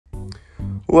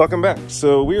Welcome back.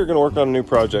 So we are going to work on a new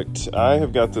project. I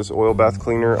have got this oil bath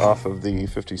cleaner off of the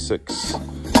 56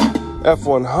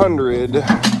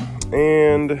 F100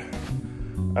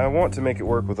 and I want to make it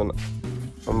work with a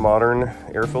modern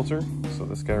air filter. So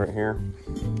this guy right here.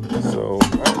 So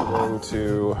I'm going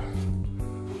to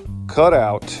cut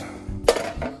out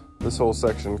this whole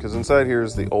section because inside here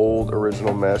is the old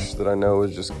original mesh that I know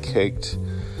is just caked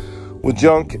with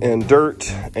junk and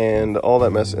dirt and all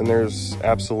that mess, and there's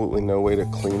absolutely no way to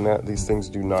clean that. These things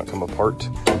do not come apart,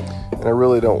 and I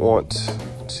really don't want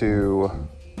to,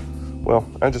 well,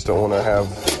 I just don't want to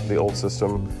have the old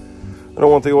system. I don't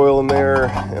want the oil in there,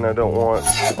 and I don't want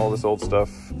all this old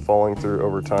stuff falling through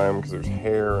over time because there's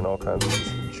hair and all kinds of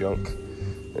just junk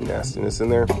and nastiness in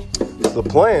there. So the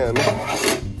plan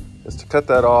is to cut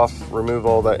that off, remove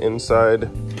all that inside.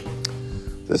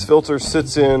 This filter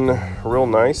sits in real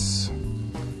nice,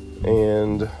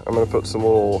 and I'm gonna put some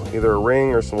little, either a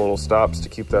ring or some little stops to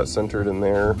keep that centered in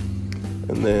there.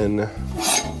 And then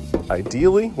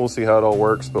ideally, we'll see how it all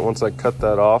works, but once I cut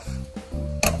that off,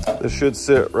 this should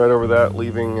sit right over that,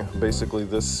 leaving basically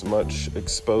this much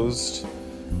exposed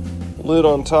lid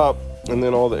on top, and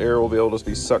then all the air will be able to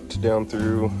be sucked down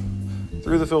through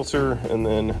the filter and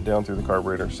then down through the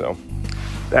carburetor. So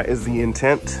that is the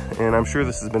intent, and I'm sure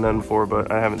this has been done before,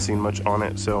 but I haven't seen much on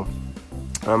it. So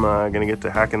I'm gonna get to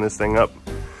hacking this thing up,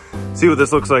 see what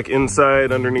this looks like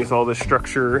inside underneath all this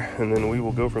structure, and then we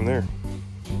will go from there.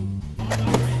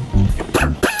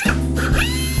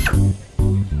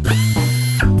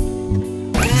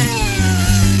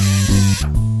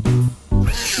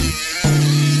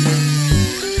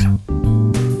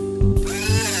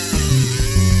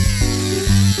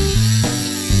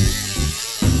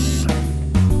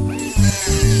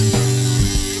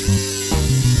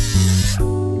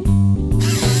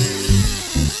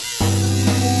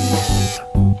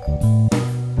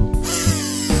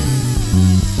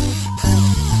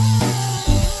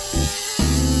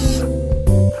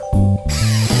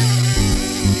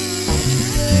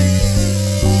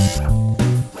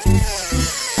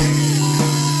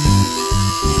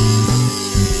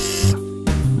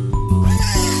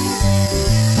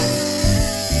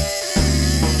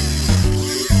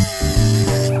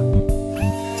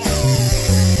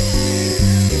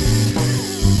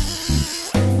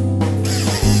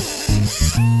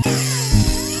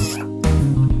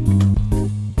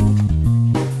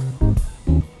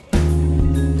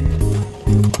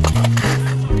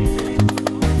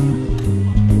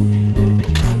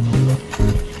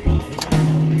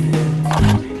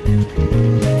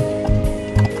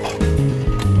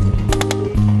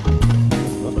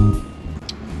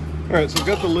 All right, so we've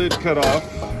got the lid cut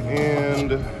off,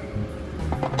 and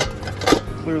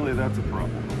clearly that's a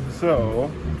problem.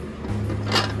 So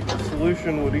the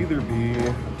solution would either be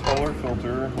a taller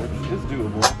filter, which is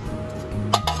doable.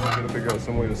 I'm gonna figure out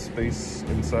some way to space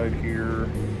inside here.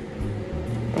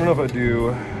 I don't know if I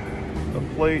do a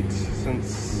plate,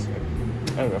 since,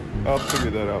 I don't know, I'll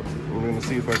figure that out. I'm gonna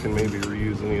see if I can maybe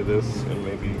reuse any of this and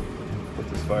maybe put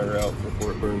this fire out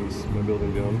before it burns my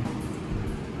building down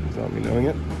without me knowing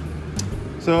it.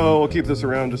 So we'll keep this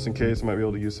around just in case. I might be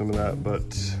able to use some of that, but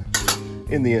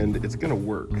in the end, it's gonna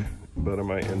work. But I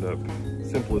might end up,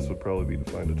 simplest would probably be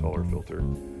to find a taller filter,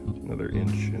 another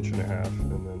inch and a half,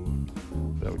 and then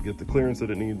that would get the clearance that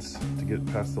it needs to get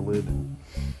past the lid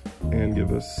and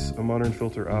give us a modern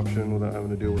filter option without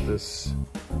having to deal with this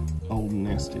old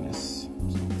nastiness.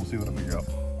 So we'll see what I figure out.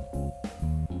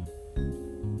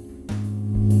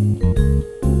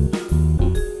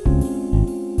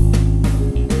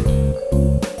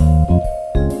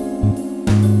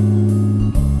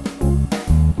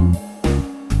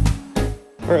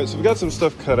 All right, so we got some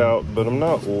stuff cut out, but I'm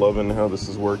not loving how this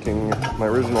is working. My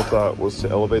original thought was to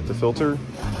elevate the filter,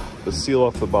 to seal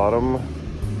off the bottom,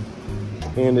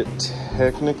 and it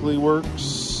technically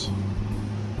works.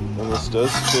 And this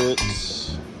does fit,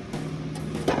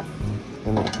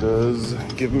 and it does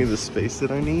give me the space that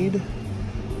I need.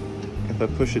 If I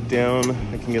push it down,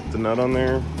 I can get the nut on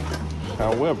there.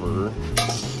 However,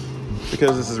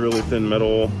 because this is really thin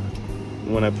metal,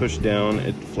 when I push down,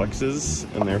 it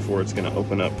flexes, and therefore it's going to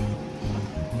open up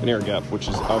an air gap, which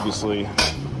is obviously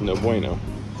no bueno.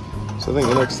 So I think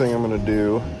the next thing I'm going to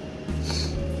do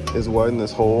is widen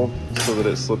this hole so that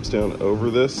it slips down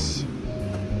over this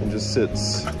and just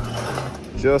sits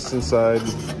just inside,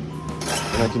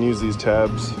 and I can use these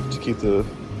tabs to keep the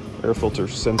air filter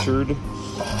centered.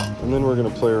 And then we're going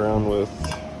to play around with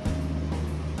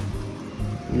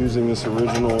using this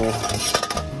original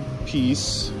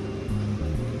piece.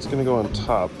 It's gonna go on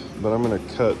top, but I'm gonna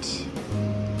cut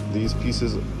these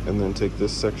pieces and then take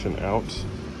this section out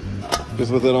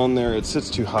because with it on there, it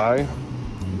sits too high,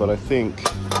 but I think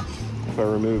if I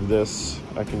remove this,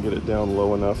 I can get it down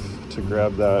low enough to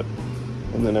grab that,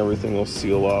 and then everything will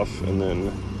seal off, and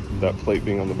then that plate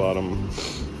being on the bottom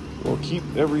will keep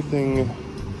everything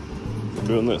from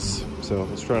doing this. So I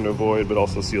was trying to avoid, but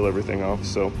also seal everything off.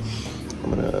 So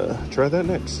I'm gonna try that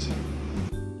next.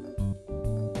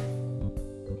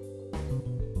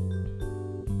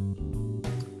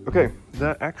 Okay,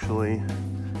 that actually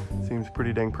seems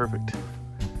pretty dang perfect.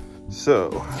 So,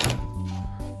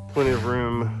 plenty of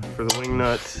room for the wing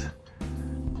nut,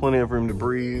 plenty of room to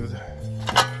breathe.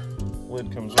 Lid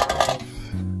comes off.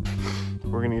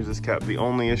 We're gonna use this cap. The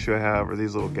only issue I have are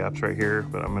these little gaps right here,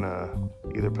 but I'm gonna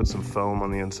either put some foam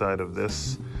on the inside of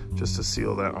this just to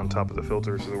seal that on top of the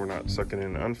filter so that we're not sucking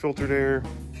in unfiltered air.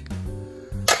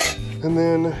 And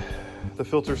then the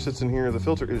filter sits in here. The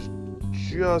filter is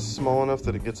just small enough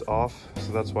that it gets off,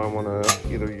 so that's why I want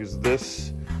to either use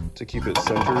this to keep it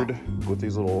centered with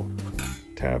these little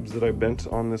tabs that I bent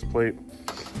on this plate,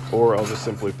 or I'll just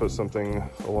simply put something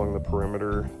along the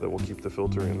perimeter that will keep the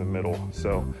filter in the middle.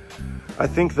 So I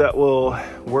think that will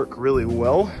work really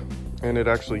well, and it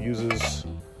actually uses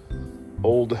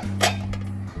old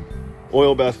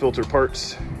oil bath filter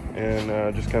parts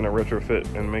and just kind of retrofit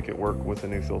and make it work with a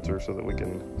new filter so that we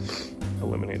can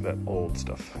eliminate that old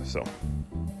stuff. So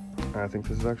I think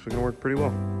this is actually gonna work pretty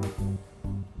well.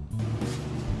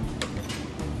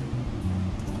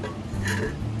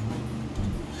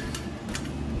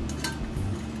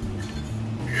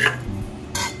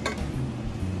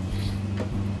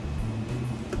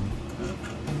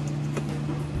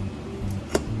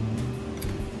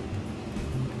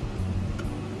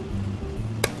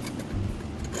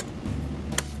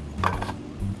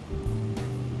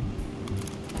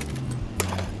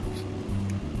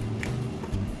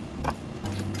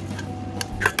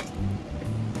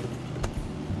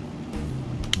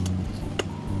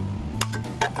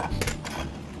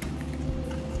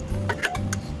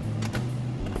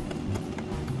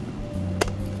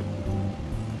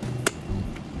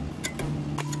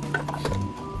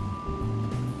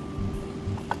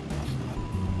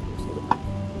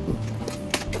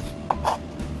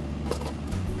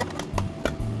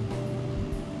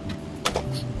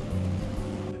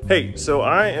 Hey, so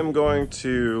I am going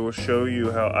to show you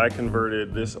how I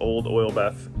converted this old oil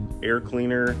bath air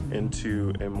cleaner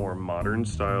into a more modern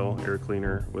style air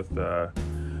cleaner with a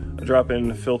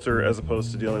drop-in filter as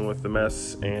opposed to dealing with the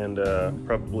mess and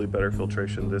probably better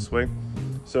filtration this way.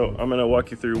 So I'm gonna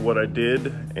walk you through what I did,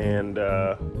 and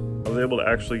I was able to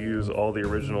actually use all the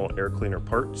original air cleaner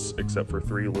parts except for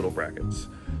 3 little brackets.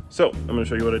 So I'm gonna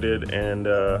show you what I did, and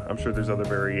I'm sure there's other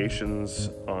variations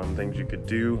on things you could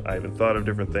do. I even thought of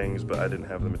different things, but I didn't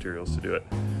have the materials to do it.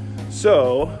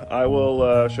 So I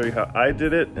will show you how I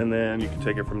did it, and then you can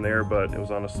take it from there, but it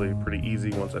was honestly pretty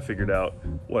easy once I figured out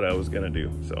what I was gonna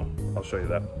do. So I'll show you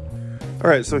that. All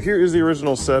right, so here is the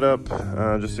original setup.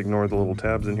 Just ignore the little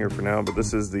tabs in here for now, but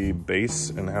this is the base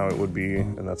and how it would be,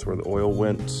 and that's where the oil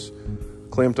went.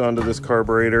 Clamped onto this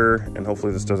carburetor, and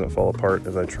hopefully this doesn't fall apart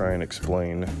as I try and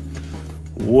explain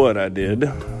what I did.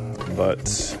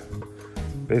 But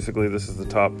basically this is the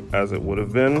top as it would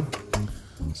have been.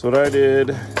 So what I did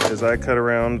is I cut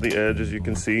around the edge, as you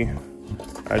can see.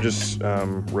 I just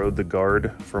rode the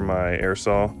guard for my air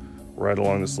saw right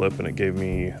along this lip, and it gave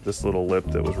me this little lip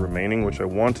that was remaining, which I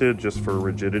wanted just for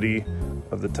rigidity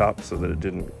of the top so that it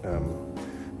didn't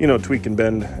you know, tweak and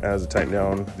bend as I tightened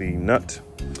down the nut.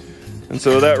 And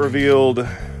so that revealed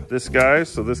this guy.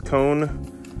 So this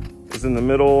cone is in the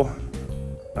middle.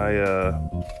 I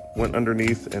went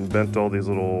underneath and bent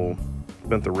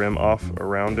the rim off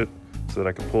around it so that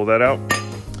I could pull that out.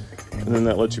 And then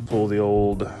that lets you pull the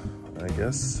old, I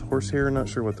guess, horsehair, not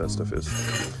sure what that stuff is.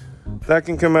 That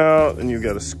can come out, and you've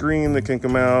got a screen that can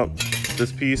come out.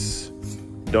 This piece,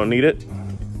 don't need it.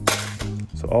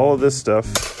 So all of this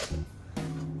stuff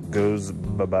goes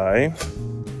bye-bye.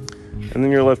 And then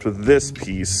you're left with this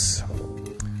piece,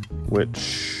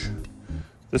 which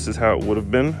this is how it would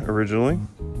have been originally.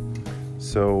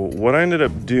 So what I ended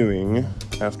up doing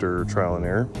after trial and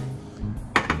error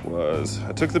was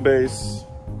I took the base,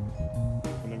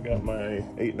 and I've got my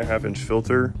 8.5-inch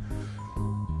filter,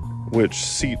 which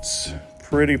seats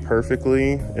pretty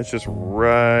perfectly. It's just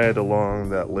right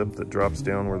along that lip that drops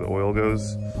down where the oil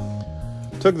goes.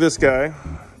 Took this guy,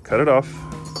 cut it off.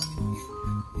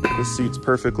 This seats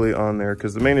perfectly on there,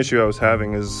 because the main issue I was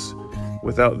having is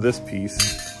without this piece,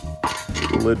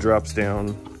 the lid drops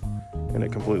down and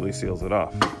it completely seals it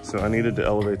off. So I needed to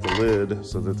elevate the lid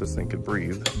so that this thing could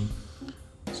breathe.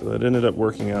 So that ended up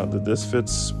working out that this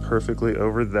fits perfectly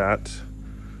over that.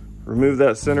 Remove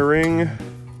that center ring,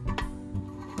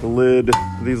 The lid,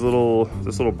 this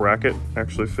little bracket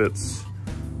actually fits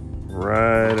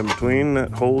right in between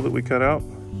that hole that we cut out.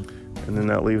 And then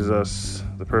that leaves us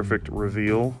the perfect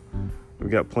reveal. We've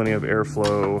got plenty of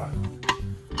airflow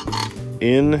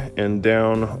in and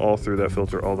down all through that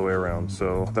filter all the way around.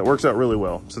 So that works out really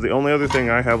well. So the only other thing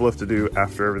I have left to do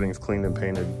after everything's cleaned and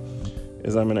painted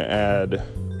is I'm gonna add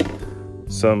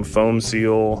some foam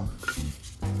seal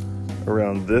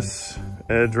around this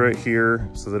edge right here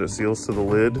so that it seals to the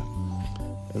lid.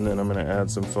 And then I'm gonna add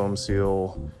some foam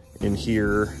seal in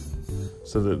here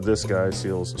so that this guy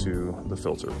seals to the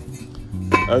filter.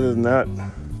 Other than that,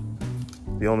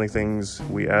 the only things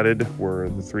we added were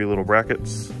the 3 little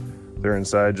brackets. They're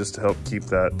inside just to help keep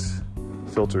that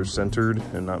filter centered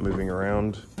and not moving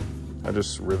around. I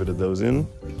just riveted those in.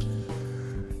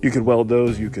 You could weld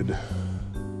those, you could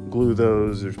glue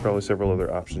those. There's probably several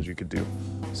other options you could do.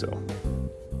 So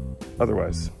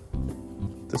otherwise,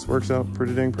 this works out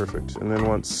pretty dang perfect. And then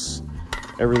once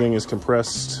everything is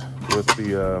compressed with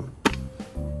the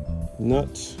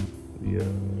nut, the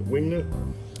wing nut,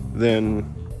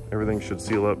 then everything should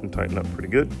seal up and tighten up pretty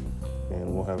good,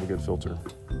 and we'll have a good filter.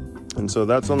 And so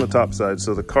that's on the top side.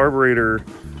 So the carburetor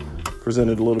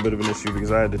presented a little bit of an issue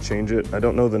because I had to change it. I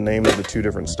don't know the name of the 2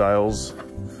 different styles,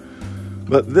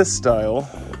 but this style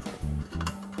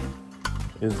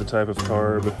is the type of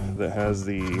carb that has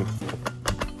the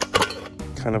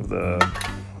kind of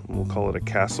we'll call it a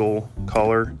castle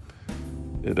collar.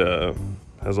 It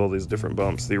has all these different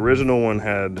bumps. The original one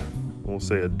had, we'll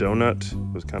say, a donut.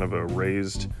 It was kind of a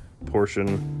raised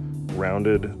portion,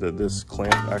 rounded, that this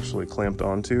clamp actually clamped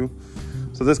onto.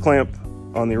 So this clamp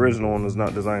on the original one was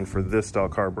not designed for this style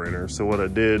carburetor. So what I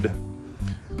did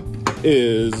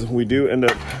is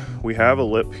we have a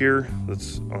lip here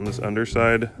that's on this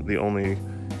underside. The only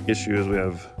issue is we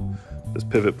have this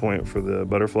pivot point for the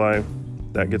butterfly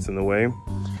that gets in the way.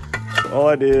 So all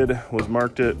I did was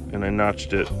marked it and I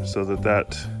notched it so that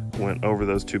that went over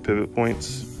those 2 pivot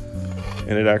points,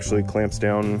 and it actually clamps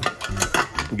down,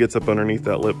 gets up underneath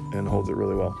that lip and holds it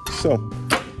really well. So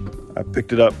I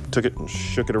picked it up, took it and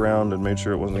shook it around and made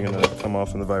sure it wasn't gonna come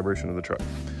off in the vibration of the truck.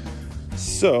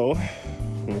 So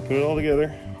I'm gonna put it all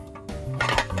together.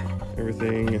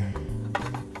 Everything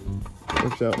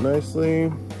works out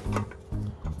nicely.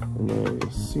 And I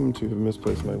seem to have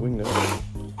misplaced my wing nut,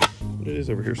 but it is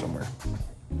over here somewhere.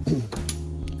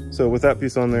 So with that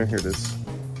piece on there, here it is.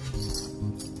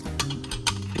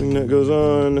 Wing nut goes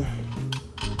on,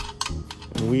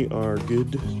 and we are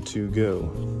good to go.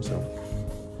 So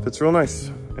fits real nice,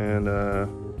 and I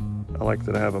like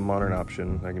that I have a modern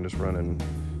option. I can just run and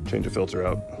change a filter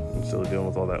out instead of dealing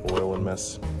with all that oil and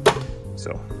mess.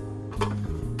 So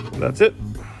that's it.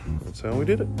 That's how we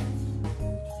did it.